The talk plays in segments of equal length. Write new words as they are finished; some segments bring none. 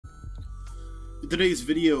In today's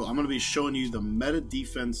video, I'm going to be showing you the meta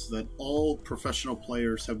defense that all professional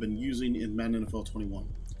players have been using in Madden NFL 21.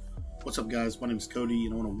 What's up, guys? My name is Cody,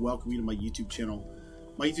 and I want to welcome you to my YouTube channel.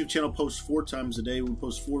 My YouTube channel posts 4 times a day. We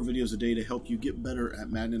post 4 videos a day to help you get better at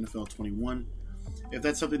Madden NFL 21. If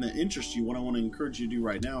that's something that interests you, what I want to encourage you to do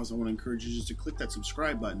right now is I want to encourage you just to click that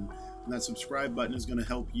subscribe button. And that subscribe button is going to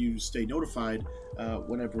help you stay notified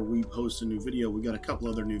whenever we post a new video. We got a couple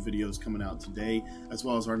other new videos coming out today, as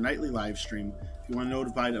well as our nightly live stream. If you want to be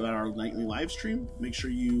notified about our nightly live stream, make sure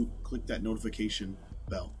you click that notification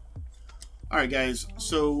bell. All right, guys.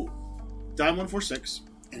 So dime 146,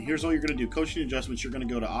 and here's all you're going to do. Coaching adjustments, you're going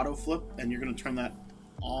to go to auto flip, and you're going to turn that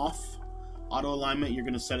off. Auto alignment, you're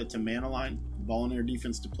going to set it to man align. Ball in air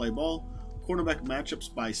defense to play ball. Quarterback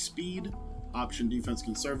matchups by speed. Option defense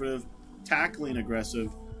conservative. Tackling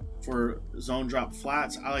aggressive. For zone drop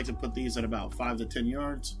flats, I like to put these at about 5 to 10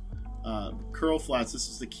 yards. Curl flats, this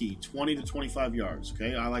is the key, 20 to 25 yards.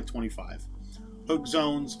 Okay, I like 25. Hook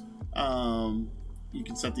zones, you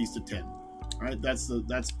can set these to 10. All right,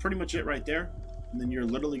 that's pretty much it right there. And then you're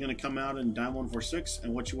literally going to come out in dime 146,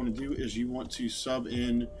 and what you want to do is you want to sub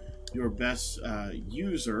in your best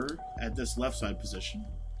user at this left side position.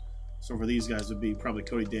 So for these guys, it would be probably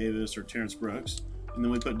Cody Davis or Terrence Brooks, and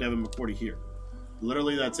then we put Devin McCourty here.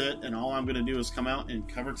 Literally, that's it. And all I'm going to do is come out and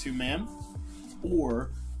cover 2 man,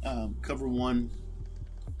 or cover one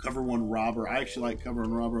robber. I actually like cover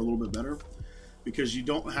one robber a little bit better because you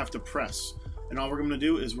don't have to press. And all we're going to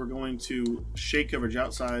do is we're going to shade coverage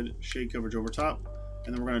outside, shade coverage over top,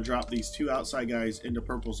 and then we're going to drop these 2 outside guys into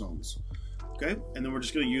purple zones. Okay, and then we're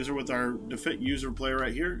just going to use her with our user player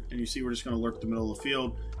right here, and you see we're just going to lurk the middle of the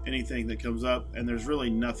field, anything that comes up, and there's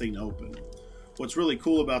really nothing open. What's really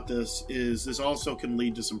cool about this is this also can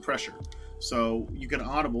lead to some pressure. So you can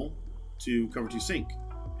audible to cover 2 sink,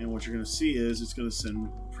 and what you're going to see is it's going to send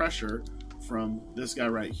pressure from this guy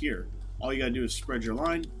right here. All you got to do is spread your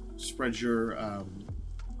line, spread your,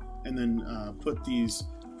 and then put this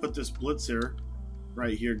blitzer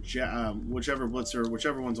right here, whichever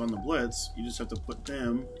one's on the blitz, you just have to put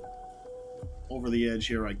them over the edge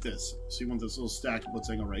here like this. So you want this little stacked blitz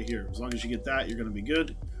angle right here. As long as you get that, you're going to be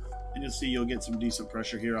good. And you'll see you'll get some decent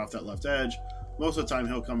pressure here off that left edge. Most of the time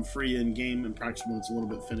he'll come free in game, and practice mode it's a little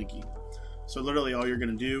bit finicky. So literally all you're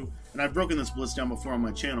going to do, and I've broken this blitz down before on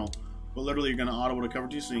my channel, but literally you're going to audible to cover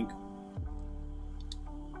 2 sink.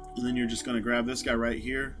 And then you're just going to grab this guy right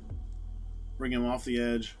here, bring him off the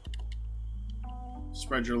edge,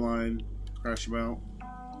 spread your line, crash him out,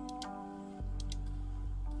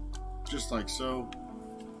 just like so.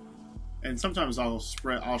 And sometimes I'll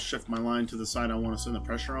shift my line to the side I want to send the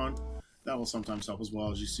pressure on. That will sometimes help as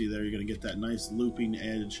well. As you see there, you're going to get that nice looping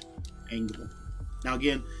edge angle. Now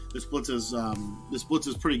again, this blitz is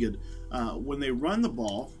pretty good. When they run the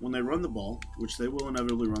ball, which they will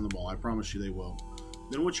inevitably run the ball, I promise you they will.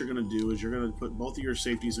 Then what you're going to do is you're going to put both of your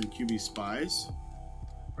safeties in QB spies,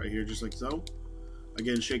 right here, just like so.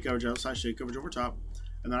 Again, shake coverage outside, shake coverage over top.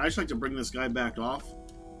 And then I just like to bring this guy back off.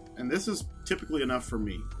 And this is typically enough for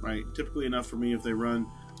me, right? Typically enough for me if they run.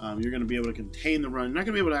 You're going to be able to contain the run. You're not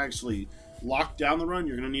going to be able to actually lock down the run.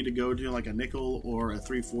 You're going to need to go to like a nickel or a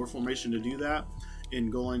 3-4 formation to do that in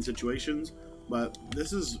goal line situations. But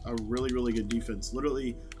this is a really, really good defense.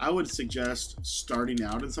 Literally, I would suggest starting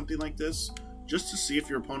out in something like this just to see if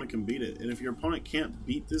your opponent can beat it. And if your opponent can't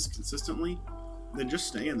beat this consistently, then just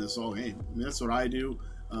stay in this all game. I mean, that's what I do.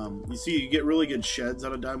 You see, you get really good sheds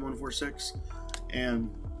out of dime 146, and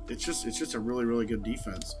it's just a really, really good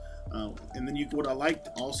defense. And then what I like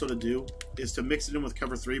also to do is to mix it in with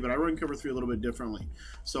cover 3, but I run cover 3 a little bit differently.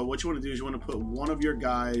 So what you want to do is you want to put one of your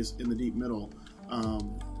guys in the deep middle.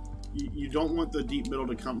 You don't want the deep middle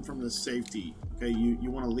to come from the safety. Okay,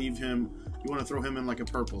 you want to leave him. You want to throw him in like a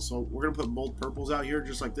purple. So we're gonna put both purples out here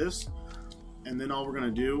just like this, and then all we're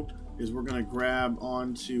gonna do is we're going to grab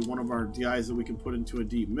onto one of our guys that we can put into a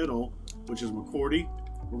deep middle, which is McCourty.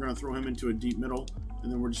 We're going to throw him into a deep middle,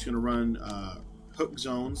 and then we're just going to run hook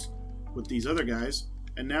zones with these other guys.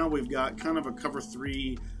 And now we've got kind of a cover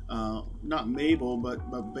 3, not Mabel,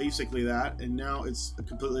 but basically that. And now it's a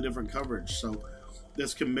completely different coverage. So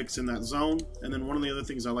this can mix in that zone. And then one of the other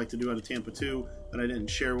things I like to do out of Tampa 2 that I didn't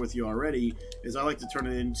share with you already is I like to turn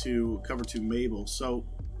it into cover 2 Mabel. So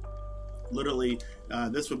literally,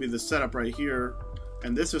 this would be the setup right here,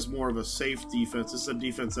 and this is more of a safe defense. This is a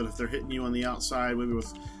defense that if they're hitting you on the outside, maybe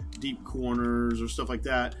with deep corners or stuff like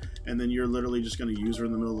that, and then you're literally just going to use her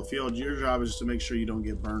in the middle of the field, your job is just to make sure you don't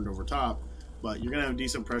get burned over top. But you're going to have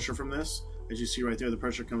decent pressure from this. As you see right there, the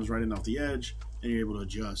pressure comes right in off the edge, and you're able to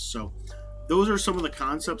adjust. So those are some of the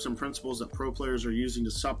concepts and principles that pro players are using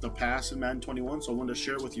to stop the pass in Madden 21. So I wanted to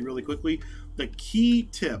share it with you really quickly. The key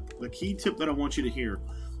tip that I want you to hear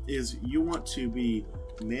is you want to be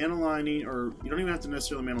man aligning, or you don't even have to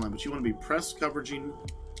necessarily man align, but you want to be press coveraging,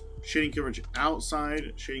 shading coverage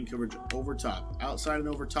outside, shading coverage over top. Outside and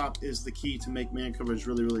over top is the key to make man coverage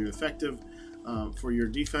really, really effective for your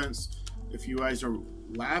defense. If you guys are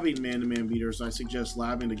labbing man-to-man beaters, I suggest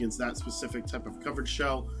labbing against that specific type of coverage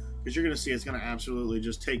shell, because you're going to see it's going to absolutely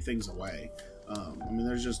just take things away. I mean,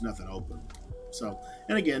 there's just nothing open. So,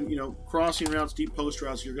 and again, you know, crossing routes, deep post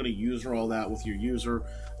routes, you're going to user all that with your user.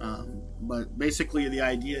 But basically the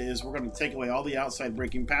idea is we're going to take away all the outside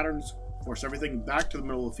breaking patterns, force everything back to the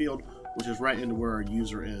middle of the field, which is right into where our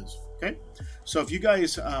user is. Okay, so if you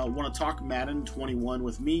guys want to talk Madden 21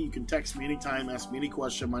 with me, you can text me anytime, ask me any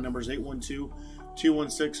question. My number is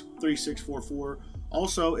 812-216-3644.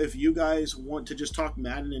 Also, if you guys want to just talk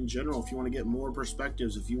Madden in general, if you want to get more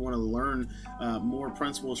perspectives, if you want to learn more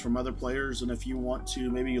principles from other players, and if you want to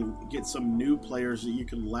maybe get some new players that you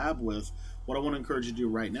can lab with, what I want to encourage you to do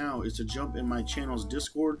right now is to jump in my channel's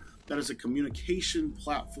Discord. That is a communication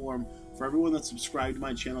platform. For everyone that's subscribed to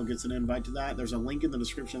my channel gets an invite to that. There's a link in the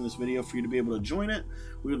description of this video for you to be able to join it.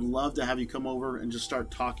 We would love to have you come over and just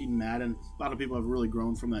start talking Madden. A lot of people have really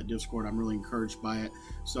grown from that Discord. I'm really encouraged by it.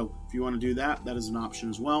 So if you want to do that, that is an option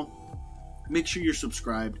as well. Make sure you're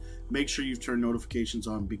subscribed. Make sure you've turned notifications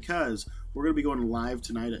on, because we're going to be going live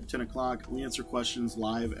tonight at 10 o'clock. We answer questions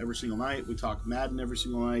live every single night. We talk Madden every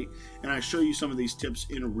single night. And I show you some of these tips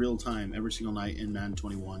in real time every single night in Madden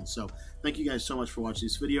 21. So thank you guys so much for watching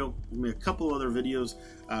this video. We'll make a couple other videos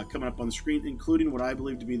coming up on the screen, including what I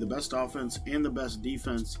believe to be the best offense and the best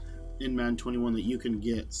defense in Madden 21 that you can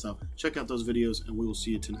get. So check out those videos, and we will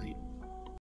see you tonight.